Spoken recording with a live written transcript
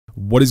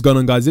What is going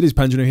on, guys? It is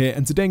Panjno here,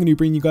 and today I'm going to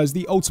bring you guys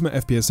the ultimate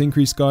FPS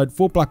increase guide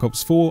for Black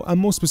Ops 4 and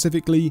more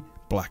specifically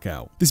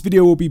Blackout. This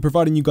video will be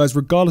providing you guys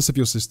regardless of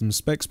your system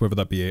specs, whether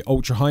that be a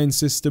ultra high-end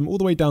system all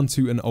the way down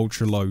to an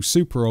ultra low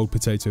super old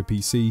potato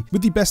PC,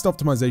 with the best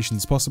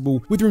optimizations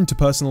possible with room to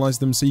personalize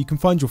them so you can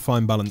find your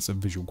fine balance of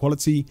visual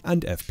quality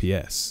and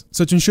FPS.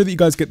 So to ensure that you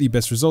guys get the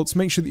best results,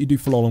 make sure that you do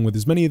follow along with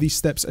as many of these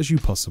steps as you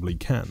possibly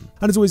can.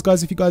 And as always,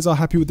 guys, if you guys are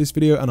happy with this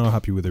video and are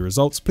happy with the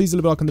results, please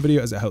leave a like on the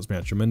video as it helps me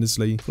out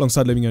tremendously,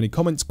 alongside leaving any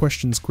comments,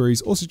 questions,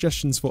 queries or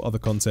suggestions for other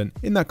content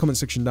in that comment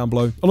section down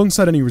below,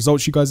 alongside any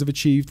results you guys have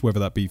achieved, whether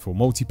that be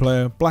for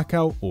multiplayer,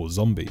 Blackout or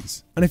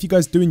zombies. And if you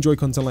guys do enjoy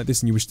content like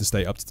this and you wish to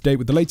stay up to date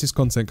with the latest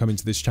content coming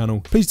to this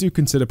channel, please do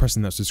consider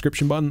pressing that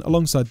subscription button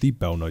alongside the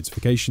bell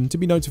notification to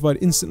be notified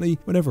instantly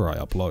whenever I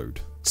upload.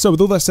 So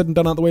with all that said and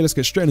done out the way, let's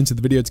get straight into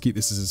the video to keep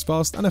this as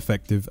fast and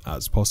effective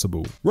as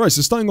possible. Right,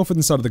 so starting off with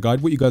inside of the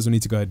guide, what you guys will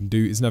need to go ahead and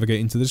do is navigate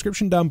into the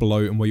description down below,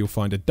 and where you'll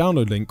find a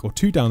download link or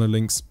two download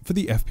links for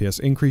the FPS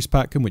Increased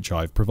Pack, in which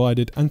I've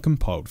provided and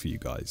compiled for you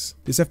guys.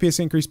 This FPS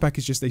Increased Pack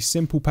is just a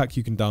simple pack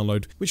you can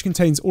download, which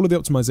contains all of the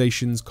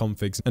optimizations,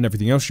 configs, and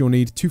everything else you'll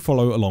need to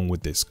follow along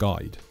with this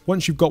guide.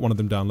 Once you've got one of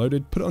them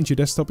downloaded, put it onto your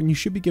desktop and you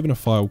should be given a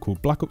file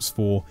called Black Ops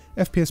 4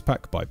 FPS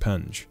Pack by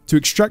PANJ. To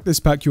extract this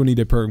pack, you'll need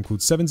a program called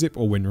 7-zip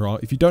or WinRAR.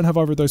 If you don't have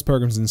either of those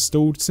programs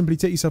installed, simply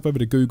take yourself over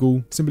to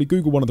Google, simply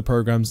Google one of the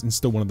programs,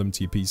 install one of them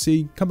to your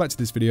PC, come back to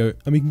this video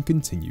and we can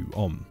continue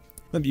on.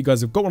 Now that you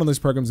guys have got one of those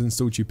programs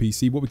installed to your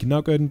PC, what we can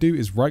now go ahead and do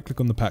is right click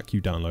on the pack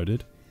you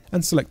downloaded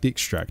and select the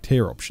extract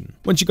here option.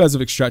 Once you guys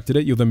have extracted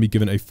it, you'll then be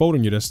given a folder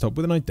on your desktop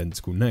with an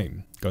identical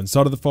name. Go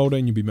inside of the folder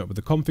and you'll be met with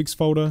a configs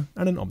folder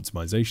and an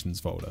optimizations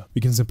folder.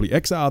 We can simply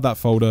exit out of that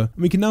folder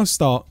and we can now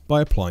start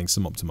by applying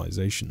some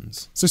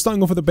optimizations. So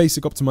starting off with a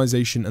basic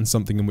optimization, and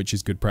something in which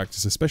is good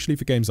practice, especially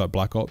for games like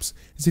Black Ops,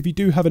 is if you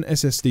do have an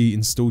SSD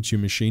installed to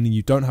your machine and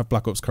you don't have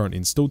Black Ops currently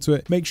installed to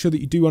it, make sure that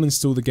you do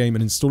uninstall the game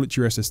and install it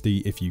to your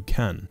SSD if you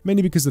can,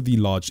 mainly because of the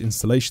large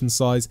installation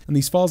size, and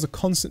these files are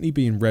constantly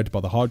being read by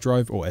the hard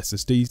drive or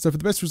SSD. So for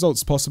the best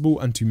results possible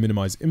and to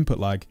minimize input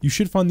lag, you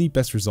should find the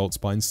best results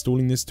by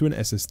installing this to an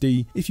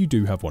SSD if you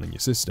do have one in your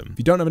system. If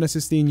you don't have an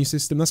SSD in your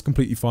system, that's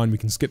completely fine. We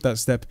can skip that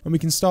step and we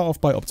can start off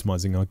by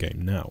optimizing our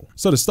game now.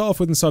 So to start off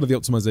with, inside of the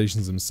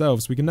optimizations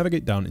themselves, we can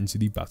navigate down into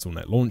the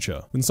Battle.net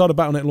launcher. Inside of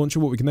Battle.net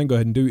launcher, what we can then go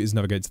ahead and do is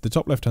navigate to the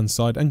top left hand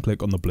side and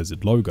click on the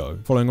Blizzard logo.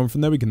 Following on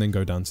from there, we can then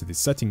go down to the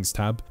settings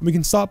tab and we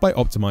can start by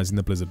optimizing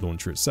the Blizzard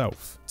launcher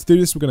itself. To do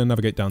this, we're going to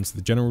navigate down to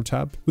the general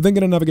tab. We're then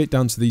going to navigate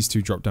down to these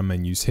two drop down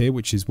menus here,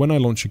 which is when I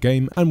launch a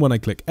game and when I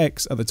click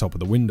X at the top of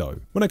the window.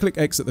 When I click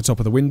X at the top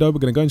of the window, we're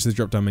going to go into the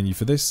drop down menu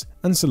for this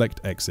and select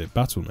Exit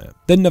Battle.net.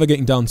 Then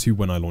navigating down to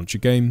when I launch a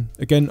game,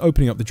 again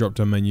opening up the drop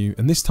down menu,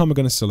 and this time we're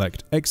going to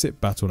select Exit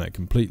Battle.net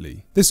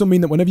completely. This will mean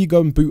that whenever you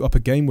go and boot up a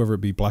game, whether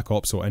it be Black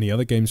Ops or any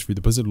other games through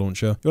the Blizzard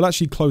launcher, you'll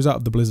actually close out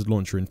of the Blizzard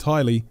launcher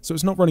entirely, so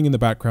it's not running in the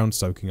background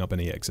soaking up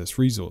any excess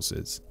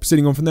resources.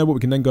 Proceeding on from there, what we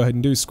can then go ahead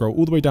and do is scroll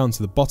all the way down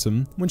to the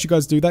bottom. Once you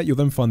guys do that, you'll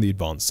then find the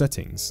advanced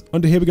settings.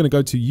 Under here, we're going to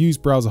go to use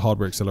browser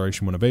hardware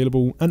acceleration when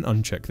available and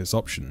uncheck this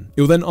option.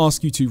 It will then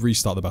ask you to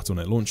restart the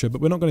Battle.net launcher,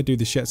 but we're not going to do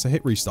this yet, so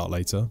hit restart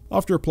later.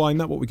 After applying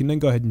that, what we can then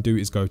go ahead and do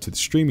is go to the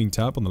streaming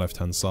tab on the left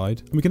hand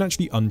side, and we can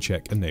actually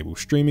uncheck enable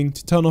streaming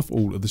to turn off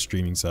all of the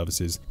streaming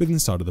services within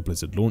inside of the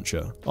Blizzard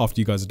launcher.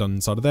 After you guys are done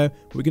inside of there,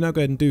 what we can now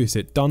go ahead and do is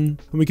hit done,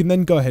 and we can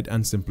then go ahead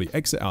and simply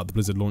exit out the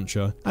Blizzard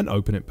launcher and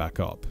open it back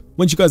up.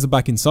 Once you guys are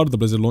back inside of the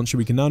Blizzard launcher,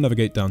 we can now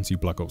navigate down to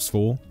Black Ops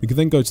 4. We can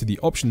then go to the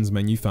options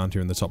menu found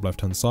here in the top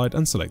left hand side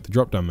and select the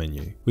drop down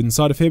menu. With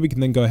inside of here, we can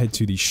then go ahead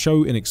to the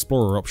show in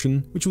Explorer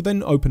option, which will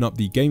then open up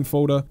the game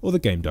folder or the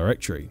game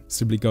directory.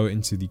 Simply go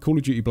into the Call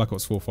of Duty Black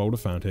Ops 4 folder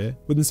found here.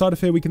 With inside of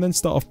here, we can then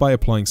start off by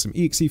applying some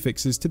Exe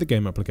Fixes to the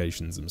game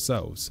applications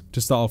themselves.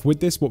 To start off with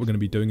this, what we're going to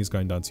be doing is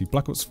going down to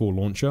Black Ops 4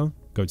 launcher,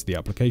 go to the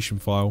application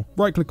file,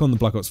 right click on the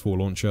Black Ops 4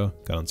 launcher,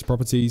 go down to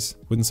properties.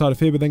 With inside of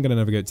here, we're then going to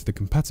navigate to the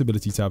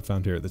compatibility tab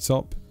found here at the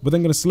top. We're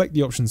then going to select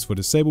the options for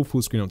disable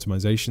full screen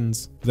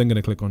optimizations. We're then going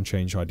to click on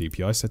change high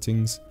DPI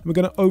settings. And we're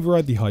going to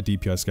override the high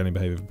DPI scaling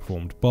behavior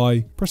performed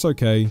by, press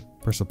OK,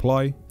 press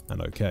apply,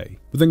 and OK.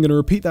 We're then going to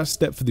repeat that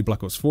step for the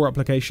Black Ops 4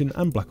 application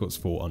and Black Ops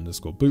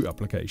 4_boot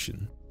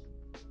application.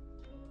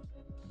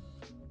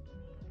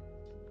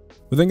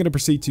 We're then going to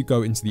proceed to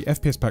go into the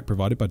FPS pack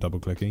provided by double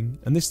clicking,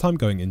 and this time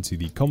going into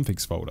the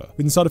configs folder.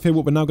 Inside of here,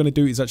 what we're now going to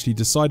do is actually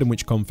decide on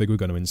which config we're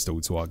going to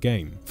install to our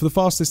game. For the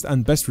fastest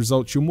and best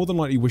results, you'll more than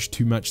likely wish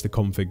to match the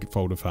config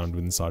folder found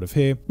inside of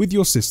here with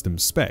your system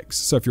specs.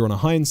 So if you're on a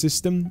high-end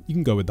system, you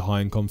can go with the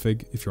high-end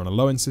config. If you're on a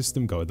low-end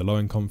system, go with the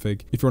low-end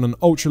config. If you're on an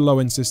ultra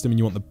low-end system and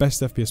you want the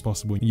best FPS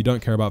possible and you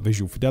don't care about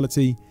visual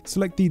fidelity,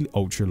 select the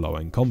ultra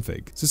low-end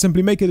config. So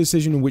simply make a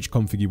decision on which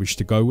config you wish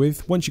to go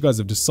with. Once you guys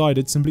have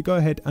decided, simply go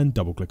ahead and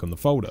double click on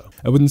the folder.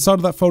 And with inside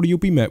of that folder, you'll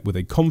be met with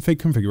a config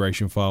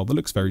configuration file that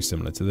looks very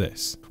similar to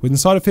this. With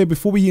inside of here,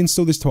 before we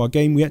install this to our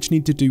game, we actually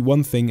need to do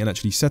one thing and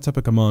actually set up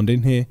a command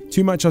in here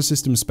to match our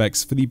system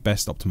specs for the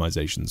best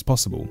optimizations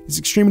possible. It's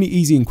extremely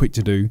easy and quick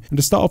to do, and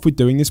to start off with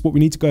doing this, what we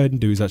need to go ahead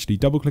and do is actually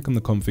double click on the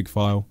config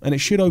file, and it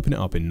should open it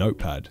up in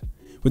Notepad.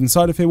 With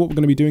inside of here, what we're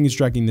going to be doing is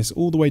dragging this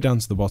all the way down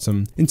to the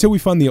bottom until we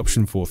find the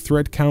option for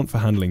thread count for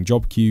handling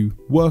job queue,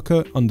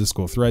 worker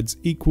underscore threads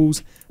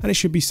equals, and it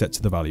should be set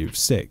to the value of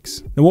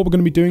 6. Now what we're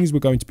going to be doing is we're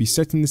going to be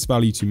setting this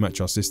value to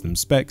match our system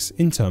specs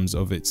in terms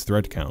of its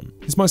thread count.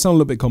 This might sound a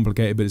little bit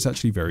complicated, but it's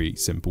actually very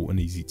simple and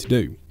easy to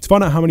do. To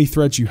find out how many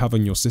threads you have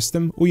on your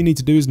system, all you need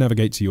to do is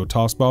navigate to your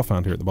taskbar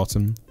found here at the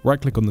bottom,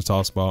 right click on the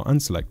taskbar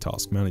and select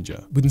Task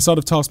Manager. With inside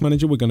of Task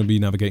Manager, we're going to be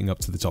navigating up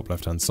to the top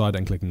left hand side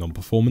and clicking on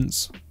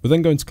Performance. We're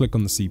then going to click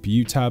on the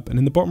CPU tab, and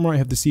in the bottom right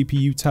of the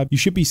CPU tab, you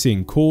should be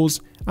seeing cores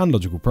and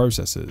logical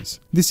processors.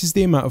 This is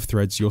the amount of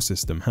threads your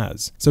system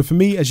has. So for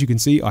me, as you can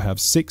see, I have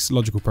 6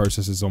 logical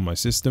processors on my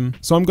system.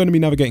 So I'm going to be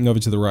navigating over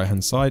to the right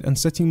hand side and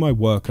setting my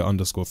worker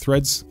underscore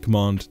threads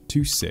command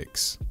to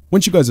 6.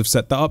 Once you guys have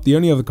set that up, the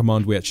only other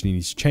command we actually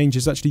need to change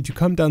is actually to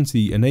come down to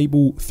the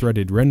enable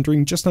threaded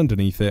rendering just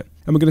underneath it,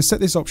 and we're going to set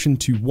this option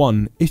to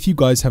 1 if you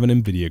guys have an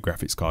Nvidia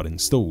graphics card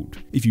installed.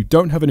 If you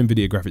don't have an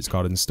Nvidia graphics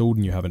card installed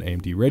and you have an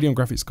AMD Radeon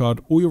graphics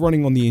card, or you're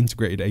running on the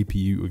integrated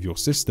APU of your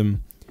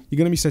system, you're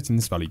going to be setting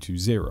this value to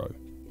 0.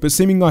 But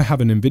seeming I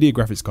have an Nvidia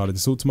graphics card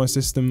installed to my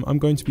system, I'm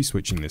going to be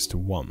switching this to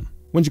 1.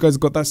 Once you guys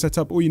have got that set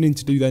up, all you need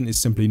to do then is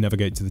simply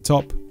navigate to the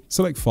top,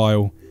 select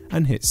File,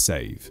 and hit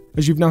Save,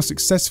 as you've now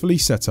successfully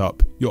set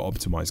up your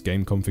optimized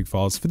game config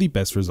files for the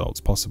best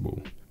results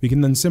possible. We can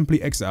then simply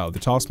exit out of the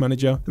task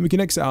manager, and we can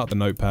exit out the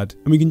notepad,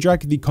 and we can drag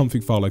the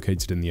config file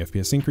located in the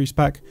FPS Increased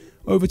Pack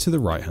over to the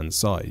right hand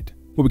side.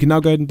 What we can now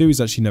go ahead and do is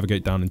actually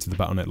navigate down into the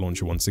BattleNet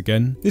launcher once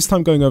again, this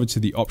time going over to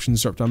the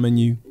options drop down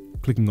menu,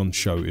 clicking on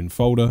show in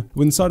folder.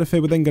 With inside of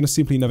here, we're then going to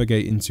simply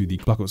navigate into the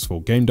Black Ops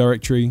 4 game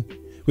directory.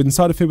 With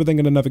inside of here, we're then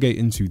going to navigate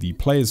into the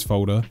players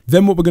folder.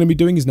 Then what we're going to be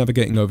doing is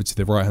navigating over to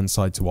the right hand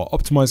side to our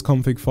optimized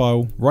config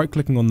file, right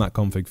clicking on that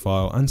config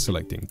file and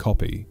selecting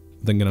copy.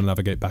 We're then going to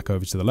navigate back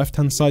over to the left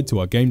hand side to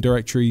our game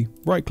directory,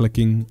 right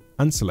clicking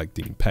and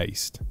selecting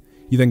paste.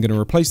 You're then going to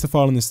replace the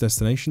file in this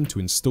destination to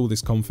install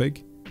this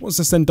config. Once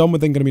that's then done, we're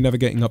then going to be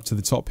navigating up to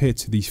the top here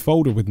to the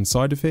folder with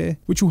inside of here,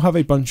 which will have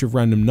a bunch of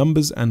random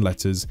numbers and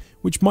letters,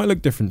 which might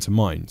look different to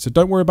mine. So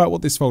don't worry about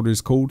what this folder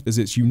is called, as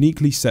it's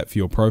uniquely set for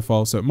your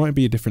profile, so it might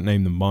be a different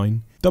name than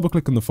mine. Double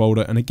click on the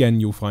folder, and again,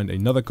 you'll find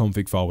another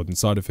config file with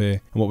inside of here.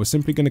 And what we're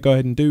simply going to go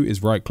ahead and do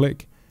is right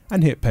click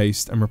and hit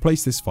paste and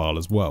replace this file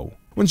as well.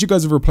 Once you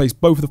guys have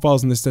replaced both of the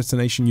files in this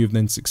destination, you've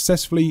then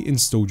successfully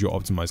installed your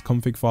optimized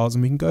config files,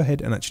 and we can go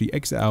ahead and actually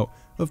exit out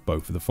of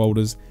both of the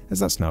folders, as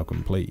that's now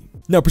complete.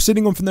 Now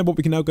proceeding on from there, what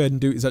we can now go ahead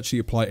and do is actually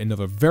apply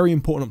another very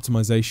important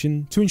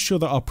optimization to ensure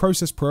that our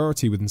process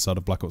priority with inside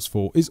of Black Ops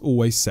 4 is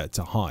always set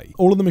to high.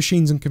 All of the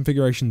machines and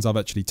configurations I've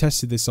actually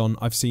tested this on,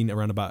 I've seen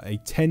around about a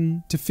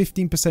 10 to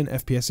 15%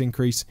 FPS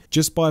increase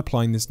just by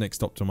applying this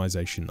next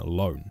optimization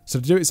alone. So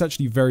to do it, it's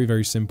actually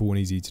very simple and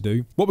easy to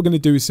do. What we're going to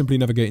do is simply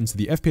navigate into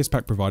the FPS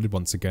pack provided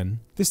once again,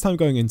 this time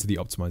going into the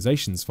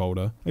optimizations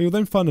folder, and you'll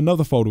then find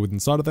another folder with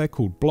inside of there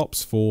called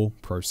BLOPS 4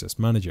 Process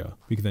Manager.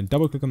 We can then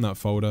double click on that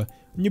folder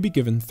and you'll be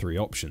given 3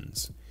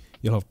 options.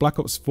 You'll have Black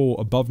Ops 4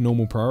 above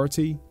normal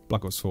priority,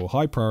 Black Ops 4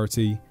 high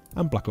priority,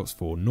 and Black Ops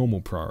 4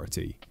 normal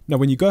priority. Now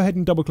when you go ahead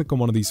and double click on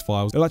one of these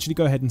files, it'll actually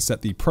go ahead and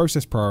set the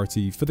process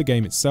priority for the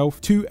game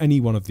itself to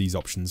any one of these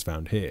options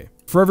found here.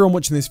 For everyone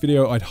watching this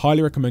video, I'd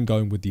highly recommend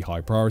going with the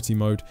high priority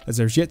mode, as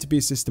there's yet to be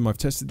a system I've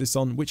tested this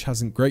on which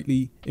hasn't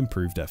greatly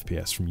improved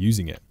FPS from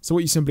using it. So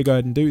what you simply go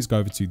ahead and do is go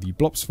over to the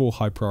BLOPS 4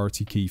 high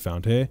priority key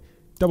found here,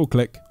 double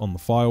click on the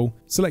file,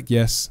 select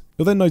yes.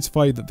 You'll then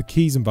notify you that the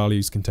keys and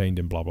values contained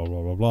in blah blah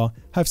blah blah blah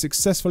have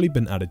successfully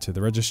been added to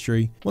the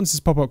registry. Once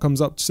this pop-up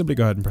comes up, simply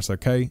go ahead and press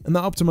OK, and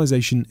that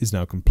optimization is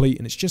now complete,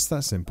 and it's just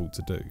that simple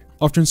to do.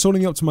 After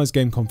installing the optimized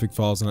game config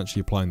files and actually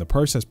applying the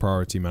process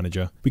priority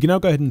manager, we can now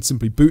go ahead and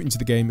simply boot into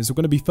the game, as we're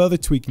going to be further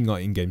tweaking our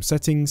in-game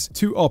settings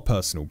to our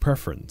personal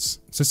preference.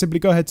 So simply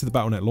go ahead to the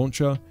BattleNet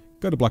launcher,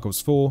 go to Black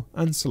Ops 4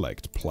 and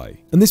select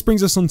play. And this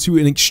brings us on to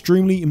an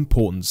extremely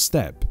important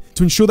step.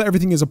 To ensure that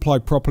everything is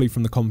applied properly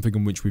from the config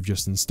in which we've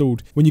just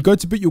installed, when you go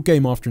to boot your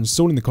game after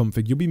installing the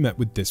config, you'll be met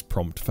with this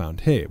prompt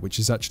found here, which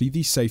is actually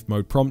the safe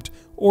mode prompt,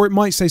 or it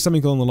might say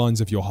something along the lines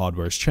of your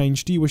hardware has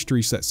changed, do you wish to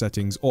reset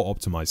settings or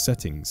optimize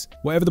settings?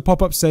 Whatever the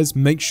pop-up says,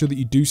 make sure that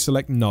you do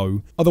select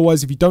no.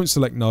 Otherwise, if you don't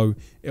select no,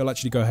 it'll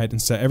actually go ahead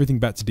and set everything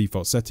back to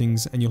default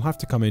settings, and you'll have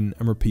to come in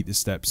and repeat the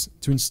steps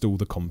to install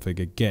the config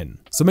again.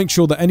 So make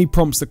sure that any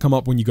prompts that come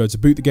up when you go to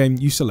boot the game,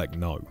 you select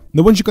no.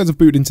 Now once you guys have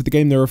booted into the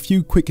game, there are a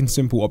few quick and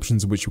simple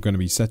options in which we're going to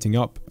be setting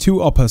up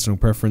to our personal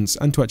preference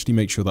and to actually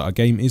make sure that our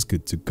game is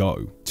good to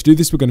go. To do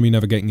this, we're going to be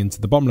navigating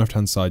into the bottom left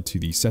hand side to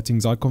the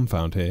settings icon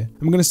found here,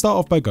 and we're going to start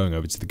off by going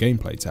over to the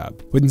gameplay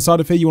tab. With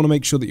inside of here, you want to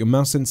make sure that your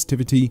mouse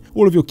sensitivity,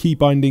 all of your key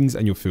bindings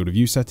and your field of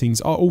view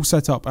settings are all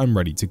set up and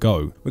ready to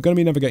go. We're going to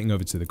be navigating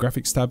over to the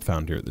graphics tab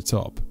found here at the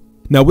top.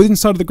 Now, with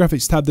inside of the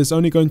graphics tab, there's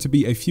only going to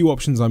be a few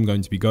options I'm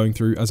going to be going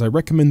through, as I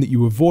recommend that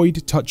you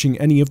avoid touching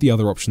any of the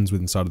other options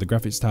with inside of the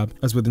graphics tab,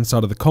 as with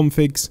inside of the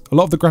configs, a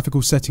lot of the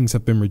graphical settings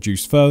have been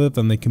reduced further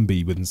than they can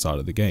be with inside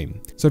of the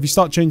game. So if you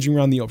start changing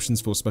around the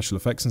options for special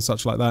effects and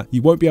such like that,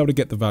 you won't be able to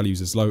get the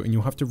values as low and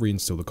you'll have to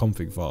reinstall the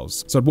config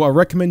files. So what I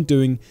recommend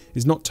doing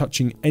is not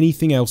touching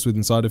anything else with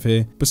inside of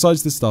here,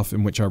 besides the stuff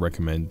in which I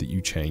recommend that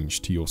you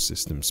change to your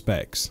system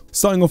specs.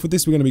 Starting off with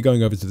this, we're going to be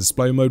going over to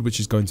display mode,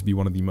 which is going to be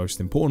one of the most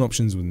important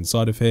options with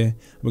inside of here.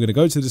 We're going to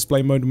go to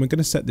display mode and we're going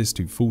to set this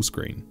to full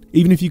screen.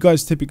 Even if you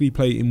guys typically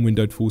play in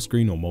windowed full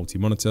screen or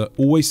multi-monitor,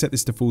 always set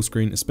this to full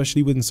screen,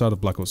 especially with inside of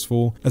Black Ops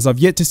 4, as I've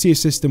yet to see a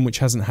system which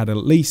hasn't had at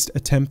least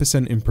a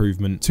 10%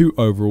 improvement to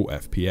overall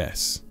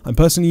FPS. I'm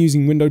personally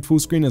using windowed full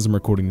screen as I'm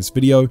recording this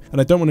video, and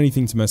I don't want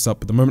anything to mess up,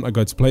 but the moment I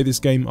go to play this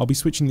game, I'll be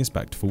switching this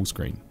back to full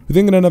screen. We're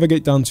then going to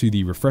navigate down to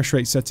the refresh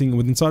rate setting, and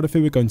with inside of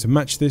here, we're going to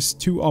match this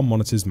to our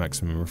monitor's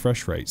maximum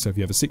refresh rate. So if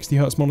you have a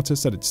 60Hz monitor,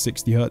 set it to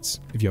 60Hz.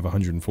 If you have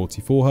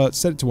 144Hz,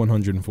 set it to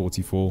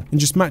 144, and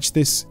just match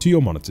this to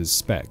your monitor's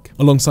spec.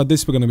 Alongside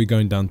this, we're going to be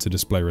going down to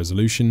display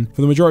resolution.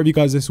 For the majority of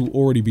you guys, this will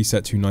already be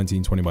set to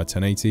 1920 by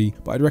 1080,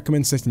 but I'd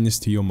recommend setting this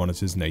to your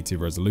monitor's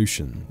native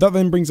resolution. That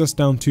then brings us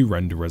down to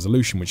render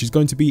resolution, which is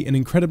going to be an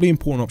incredibly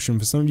important option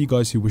for some of you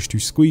guys who wish to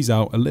squeeze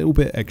out a little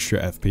bit extra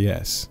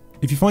FPS.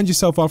 If you find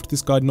yourself after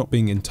this guide not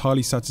being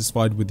entirely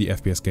satisfied with the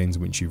FPS gains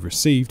which you've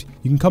received,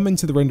 you can come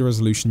into the render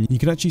resolution. You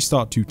can actually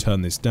start to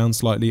turn this down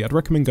slightly. I'd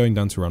recommend going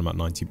down to around about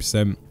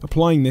 90%,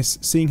 applying this,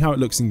 seeing how it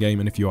looks in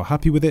game, and if you are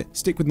happy with it,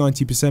 stick with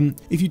 90%.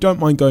 If you don't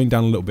mind going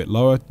down a little bit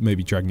lower,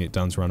 maybe dragging it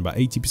down to around about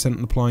 80%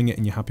 and applying it,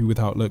 and you're happy with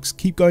how it looks,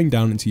 keep going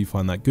down until you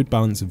find that good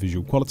balance of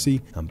visual quality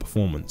and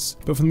performance.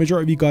 But for the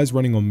majority of you guys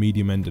running on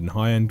medium end and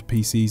high end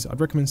PCs, I'd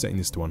recommend setting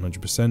this to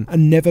 100%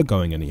 and never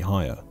going any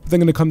higher. We're then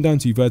going to come down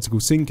to vertical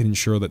sync and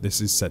ensure that this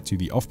is set to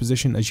the off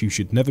position, as you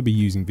should never be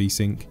using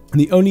VSync.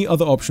 And the only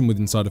other option with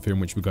inside of here in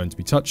which we're going to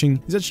be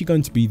touching is actually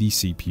going to be the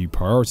CPU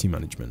priority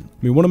management.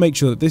 We want to make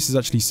sure that this is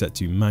actually set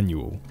to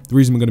manual. The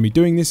reason we're going to be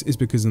doing this is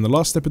because in the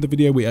last step of the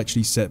video, we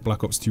actually set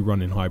Black Ops to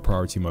run in high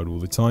priority mode all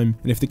the time.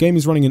 And if the game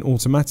is running in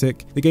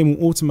automatic, the game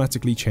will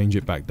automatically change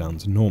it back down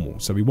to normal.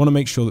 So we want to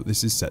make sure that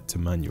this is set to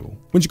manual.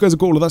 Once you guys have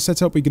got all of that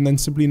set up, we can then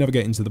simply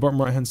navigate into the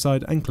bottom right hand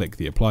side and click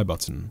the apply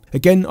button.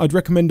 Again, I'd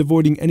recommend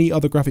avoiding any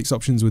other graphics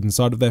options with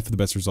inside of there for the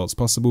best results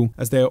possible,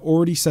 as they are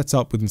already set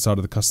up with inside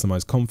of the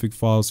customized config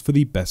files for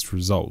the best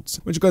results.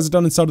 Once you guys are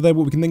done inside of there,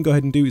 what we can then go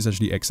ahead and do is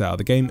actually exit out of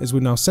the game, as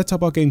we've now set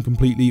up our game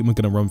completely, and we're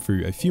going to run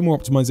through a few more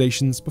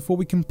optimizations before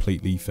we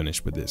completely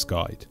finish with this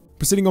guide.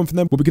 Proceeding on from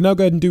there, what we can now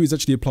go ahead and do is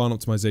actually apply an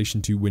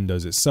optimization to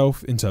Windows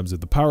itself in terms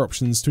of the power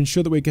options to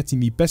ensure that we're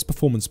getting the best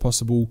performance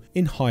possible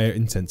in higher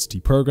intensity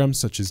programs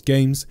such as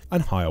games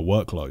and higher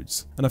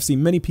workloads. And I've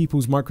seen many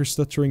people's micro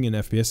stuttering and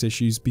FPS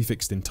issues be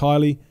fixed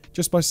entirely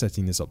just by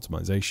setting this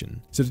optimization.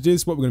 So to do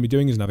this, what we're going to be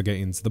doing is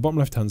navigating into the bottom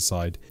left hand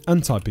side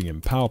and typing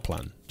in power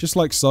plan, just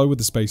like so, with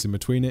the space in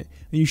between it,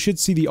 and you should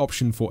see the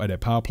option for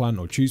edit power plan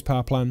or choose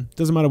power plan.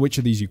 Doesn't matter which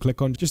of these you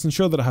click on, just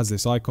ensure that it has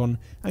this icon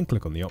and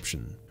click on the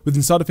option. With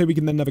inside of here, we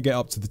can then navigate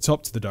up to the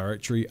top to the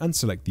directory and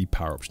select the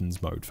power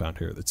options mode found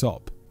here at the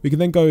top. We can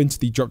then go into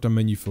the drop down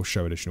menu for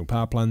show additional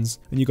power plans,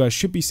 and you guys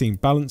should be seeing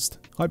balanced,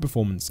 high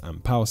performance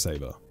and power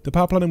saver. The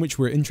power plan in which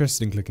we're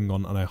interested in clicking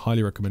on, and I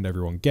highly recommend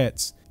everyone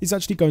gets, is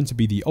actually going to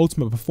be the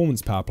ultimate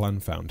performance power plan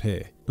found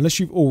here. Unless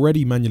you've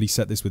already manually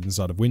set this with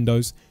inside of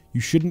Windows,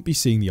 you shouldn't be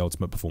seeing the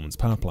ultimate performance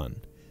power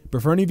plan.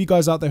 But for any of you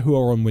guys out there who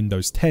are on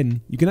Windows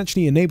 10, you can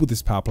actually enable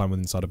this power plan with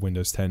inside of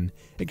Windows 10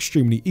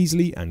 extremely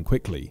easily and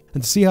quickly.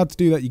 And to see how to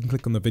do that, you can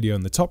click on the video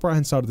in the top right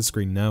hand side of the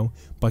screen now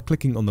by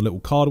clicking on the little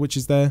card which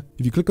is there.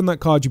 If you click on that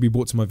card, you'll be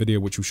brought to my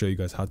video which will show you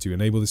guys how to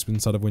enable this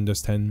inside of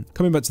Windows 10,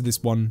 coming back to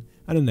this one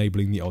and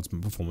enabling the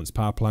ultimate performance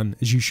power plan,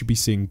 as you should be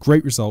seeing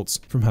great results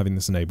from having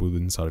this enabled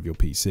inside of your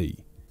PC.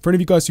 For any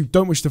of you guys who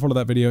don't wish to follow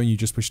that video and you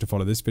just wish to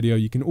follow this video,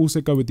 you can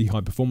also go with the high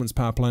performance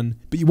power plan,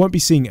 but you won't be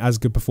seeing as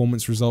good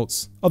performance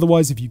results.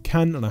 Otherwise, if you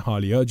can, and I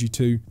highly urge you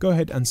to, go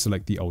ahead and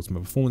select the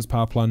ultimate performance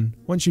power plan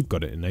once you've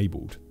got it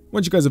enabled.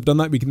 Once you guys have done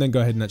that, we can then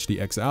go ahead and actually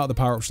exit out of the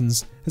power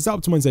options, as that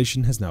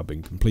optimization has now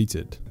been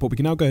completed. What we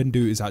can now go ahead and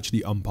do is actually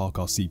unpark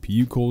our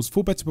CPU cores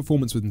for better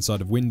performance with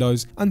inside of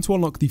Windows, and to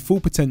unlock the full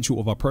potential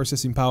of our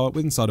processing power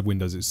with inside of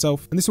Windows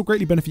itself, and this will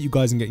greatly benefit you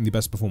guys in getting the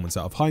best performance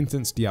out of high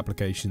intensity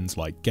applications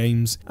like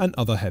games and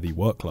other heavy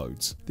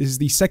workloads. This is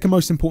the second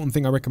most important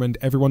thing I recommend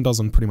everyone does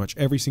on pretty much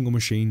every single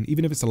machine,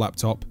 even if it's a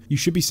laptop. You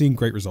should be seeing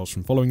great results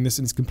from following this,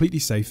 and it's completely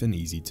safe and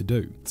easy to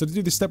do. So to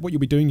do this step, what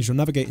you'll be doing is you'll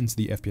navigate into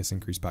the FPS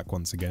Increased Pack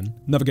once again,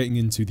 navigating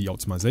into the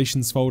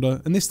optimizations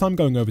folder, and this time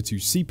going over to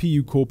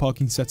CPU core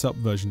parking setup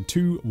version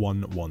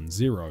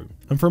 2110.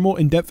 And for a more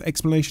in-depth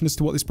explanation as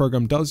to what this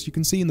program does, you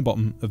can see in the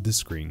bottom of the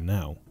screen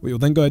now. What you'll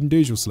then go ahead and do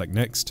is you'll select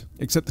next,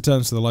 accept the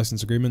terms for the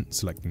license agreement,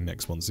 selecting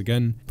next once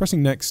again,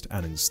 pressing next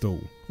and install.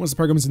 Once the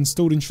program is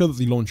installed, ensure that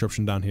the launch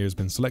option down here has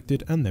been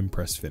selected and then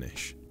press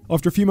finish.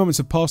 After a few moments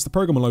have passed, the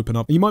program will open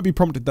up and you might be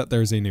prompted that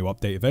there is a new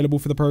update available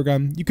for the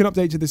program. You can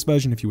update to this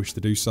version if you wish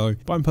to do so,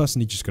 but I'm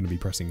personally just going to be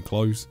pressing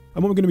close.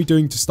 And what we're going to be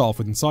doing to start off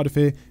with inside of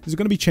here is we're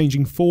going to be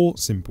changing 4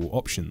 simple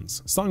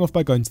options. Starting off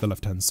by going to the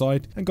left hand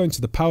side and going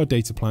to the power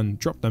data plan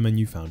drop down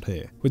menu found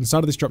here. With inside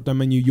of this drop down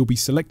menu, you'll be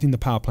selecting the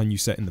power plan you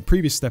set in the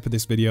previous step of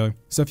this video.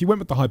 So if you went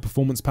with the high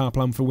performance power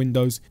plan for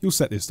Windows, you'll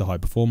set this to high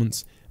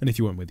performance. And if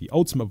you went with the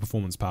ultimate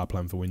performance power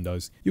plan for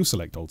Windows, you'll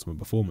select ultimate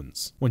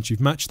performance. Once you've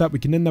matched that, we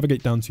can then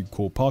navigate down to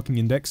core parking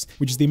index,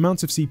 which is the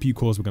amount of CPU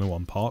cores we're going to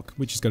unpark,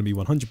 which is going to be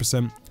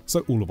 100%,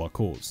 so all of our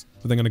cores.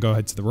 We're then going to go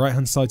ahead to the right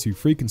hand side to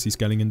frequency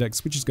scaling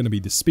index, which is going to be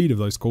the speed of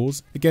those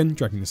cores, again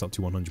dragging this up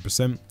to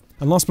 100%.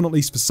 And last but not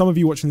least, for some of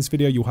you watching this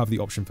video, you'll have the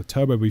option for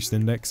turbo boost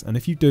index, and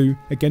if you do,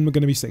 again we're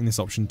going to be setting this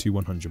option to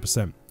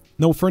 100%.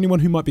 Now, for anyone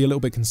who might be a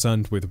little bit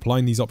concerned with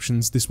applying these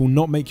options, this will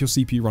not make your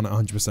CPU run at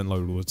 100%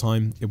 load all the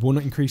time. It will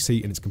not increase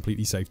heat and it's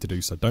completely safe to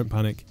do, so don't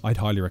panic. I'd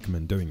highly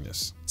recommend doing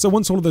this. So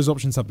once all of those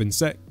options have been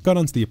set, go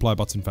down to the apply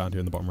button found here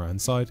in the bottom right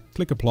hand side,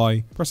 click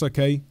apply, press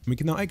OK, and we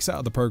can now exit out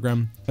of the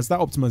program as that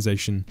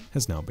optimization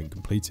has now been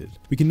completed.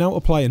 We can now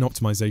apply an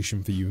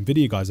optimization for you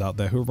Nvidia guys out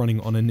there who are running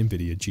on an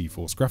Nvidia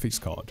GeForce graphics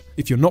card.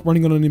 If you're not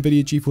running on an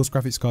Nvidia GeForce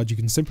graphics card, you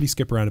can simply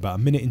skip around about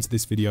a minute into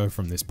this video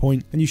from this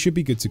point and you should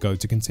be good to go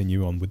to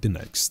continue on with the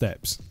next steps.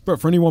 But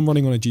for anyone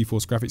running on a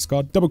GeForce graphics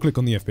card, double click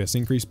on the FPS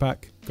Increased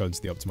Pack, go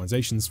into the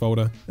optimizations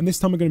folder, and this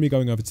time we're going to be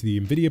going over to the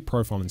Nvidia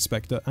Profile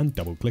Inspector and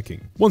double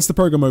clicking. Once the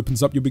program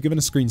opens up, you'll be given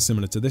a screen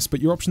similar to this,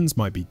 but your options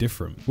might be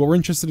different. What we're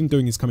interested in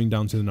doing is coming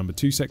down to the number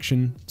 2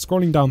 section,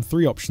 scrolling down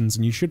 3 options,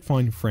 and you should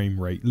find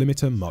Framerate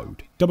Limiter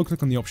mode. Double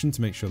click on the option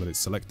to make sure that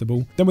it's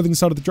selectable. Then within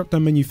inside of the drop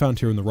down menu found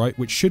here on the right,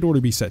 which should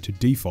already be set to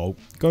default,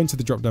 go into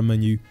the drop down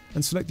menu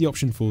and select the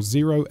option for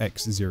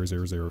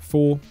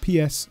 0x0004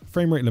 PS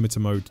Framerate Limiter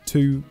mode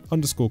 2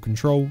 _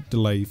 control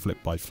delay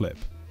flip by flip.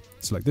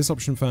 Select this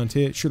option found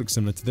here, it should look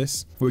similar to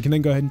this. What we can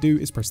then go ahead and do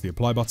is press the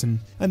apply button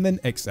and then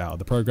exit out of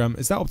the program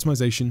as that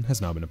optimization has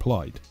now been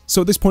applied.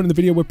 So at this point in the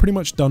video, we're pretty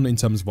much done in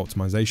terms of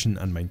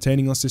optimization and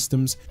maintaining our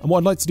systems. And what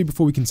I'd like to do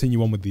before we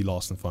continue on with the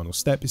last and final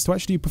step is to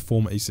actually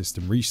perform a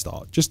system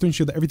restart, just to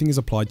ensure that everything is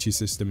applied to your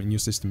system and your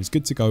system is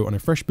good to go on a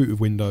fresh boot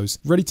of Windows,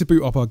 ready to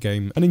boot up our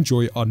game and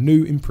enjoy our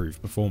new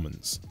improved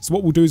performance. So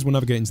what we'll do is we'll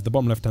navigate into the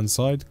bottom left hand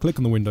side, click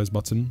on the Windows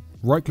button,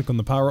 right click on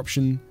the power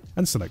option,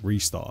 and select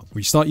restart.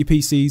 Restart your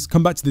PCs,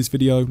 come back to this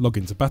video, log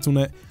into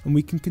Battle.net, and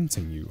we can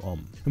continue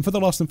on. And for the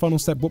last and final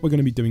step, what we're going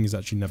to be doing is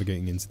actually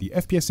navigating into the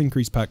FPS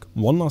Increased Pack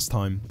one last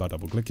time by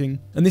double clicking,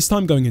 and this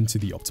time going into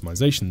the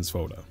optimizations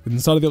folder. With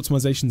inside of the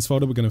optimizations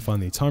folder, we're going to find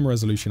the timer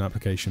resolution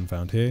application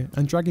found here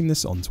and dragging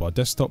this onto our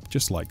desktop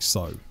just like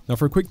so. Now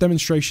for a quick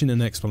demonstration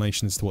and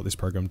explanation as to what this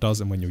program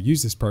does and when you'll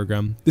use this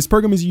program is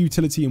a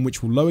utility in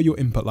which will lower your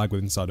input lag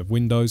with inside of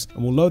Windows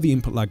and will lower the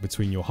input lag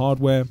between your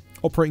hardware,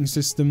 operating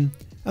system,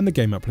 and the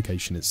game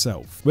application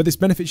itself. Where this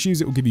benefits you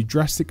is it will give you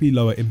drastically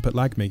lower input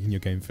lag, making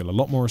your game feel a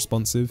lot more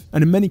responsive,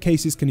 and in many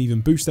cases can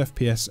even boost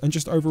FPS and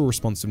just overall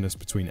responsiveness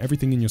between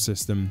everything in your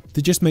system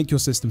to just make your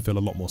system feel a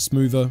lot more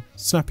smoother,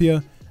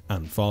 snappier,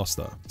 and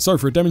faster. So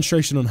for a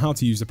demonstration on how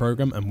to use the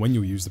program and when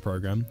you'll use the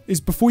program, is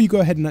before you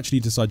go ahead and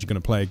actually decide you're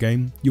going to play a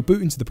game, you'll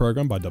boot into the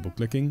program by double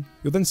clicking,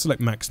 you'll then select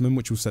maximum,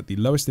 which will set the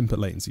lowest input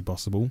latency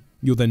possible,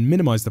 you'll then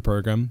minimize the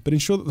program, but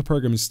ensure that the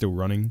program is still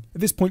running. At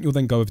this point you'll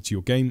then go over to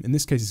your game, in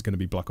this case it's going to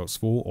be Black Ops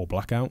 4 or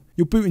Blackout.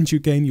 You'll boot into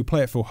your game, you'll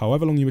play it for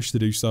however long you wish to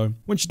do so.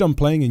 Once you're done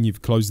playing and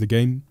you've closed the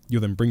game, you'll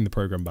then bring the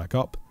program back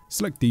up,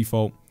 select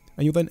default,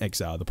 and you'll then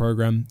exit out of the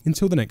program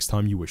until the next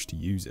time you wish to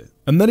use it.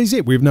 And that is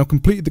it. We've now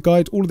completed the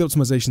guide, all of the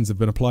optimizations have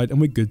been applied, and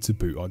we're good to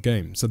boot our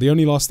game. So the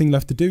only last thing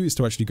left to do is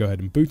to actually go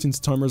ahead and boot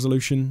into time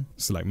resolution,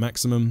 select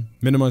maximum,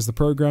 minimize the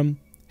program,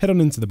 head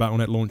on into the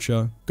Battle.net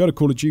launcher, go to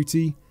Call of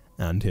Duty,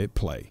 and hit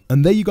play.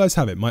 And there you guys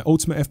have it, my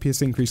ultimate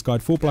FPS increase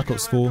guide for Black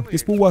Ops 4.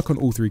 This will work on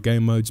all 3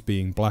 game modes,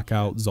 being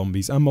Blackout,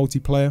 Zombies, and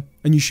multiplayer,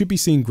 and you should be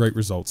seeing great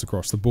results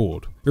across the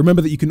board.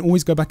 Remember that you can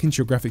always go back into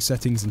your graphics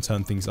settings and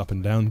turn things up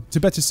and down to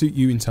better suit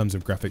you in terms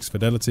of graphics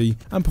fidelity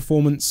and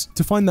performance,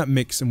 to find that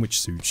mix in which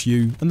suits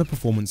you and the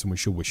performance in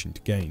which you're wishing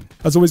to gain.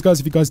 As always guys,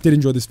 if you guys did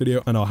enjoy this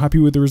video and are happy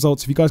with the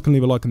results, if you guys can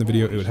leave a like on the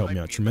video, it would help me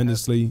out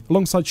tremendously,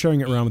 alongside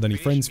sharing it around with any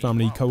friends,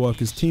 family,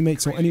 co-workers,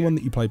 teammates, or anyone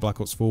that you play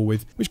Black Ops 4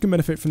 with, which can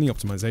benefit from the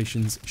optimizations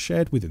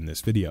shared within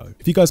this video.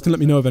 If you guys can let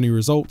me know of any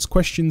results,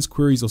 questions,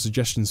 queries, or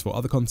suggestions for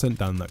other content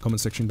down in that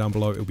comment section down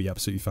below, it'll be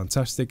absolutely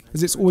fantastic,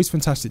 as it's always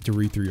fantastic to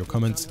read through your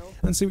comments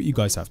and see what you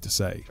guys have to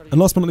say. And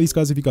last but not least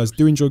guys, if you guys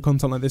do enjoy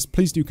content like this,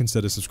 please do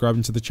consider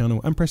subscribing to the channel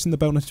and pressing the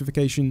bell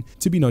notification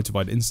to be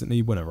notified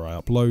instantly whenever I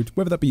upload,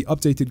 whether that be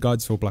updated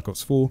guides for Black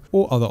Ops 4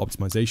 or other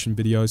optimization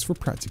videos for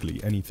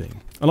practically anything.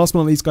 And last but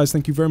not least guys,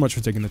 thank you very much for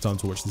taking the time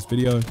to watch this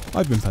video.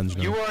 I've been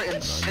Panjno. You are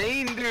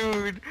insane,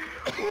 dude!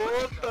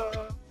 What the